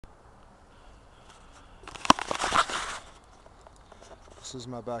This is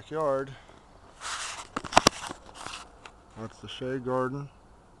my backyard. That's the shade garden.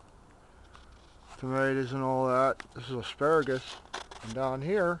 Tomatoes and all that. This is asparagus. And down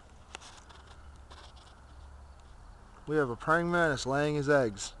here, we have a praying mantis laying his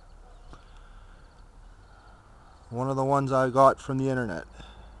eggs. One of the ones I got from the internet.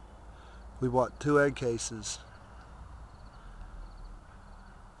 We bought 2 egg cases.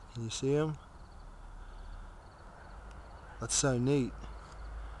 Can you see him? That's so neat.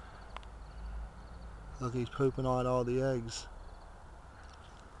 Look, he's pooping out all the eggs.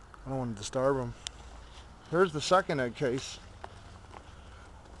 I don't want to disturb him. Here's the second egg case.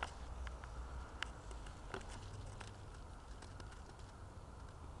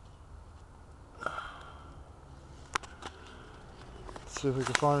 Let's see if we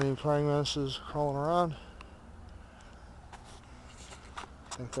can find any praying mantises crawling around.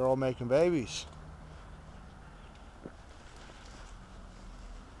 I think they're all making babies.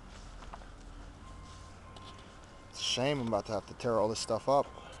 It's a shame I'm about to have to tear all this stuff up.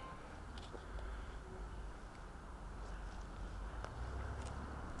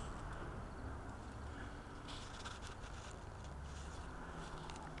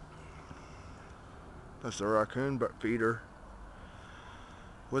 That's the raccoon feeder.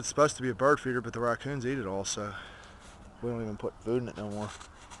 Well, it's supposed to be a bird feeder, but the raccoons eat it all, so we don't even put food in it no more.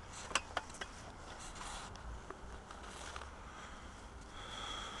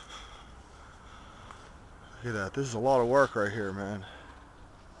 Look at that. This is a lot of work right here, man.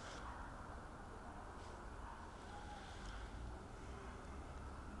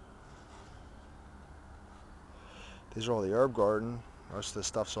 These are all the herb garden. Most of this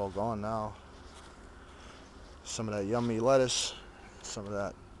stuff's all gone now. Some of that yummy lettuce. Some of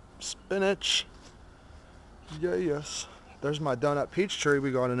that spinach. Yeah, yes. There's my donut peach tree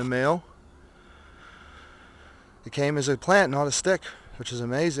we got in the mail. It came as a plant, not a stick, which is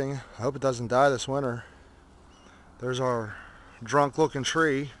amazing. I hope it doesn't die this winter. There's our drunk looking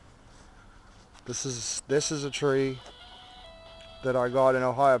tree. This is a tree that I got in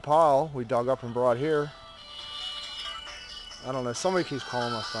Ohio Pile. We dug up and brought here. I don't know, somebody keeps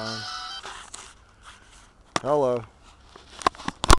calling my phone. Hello.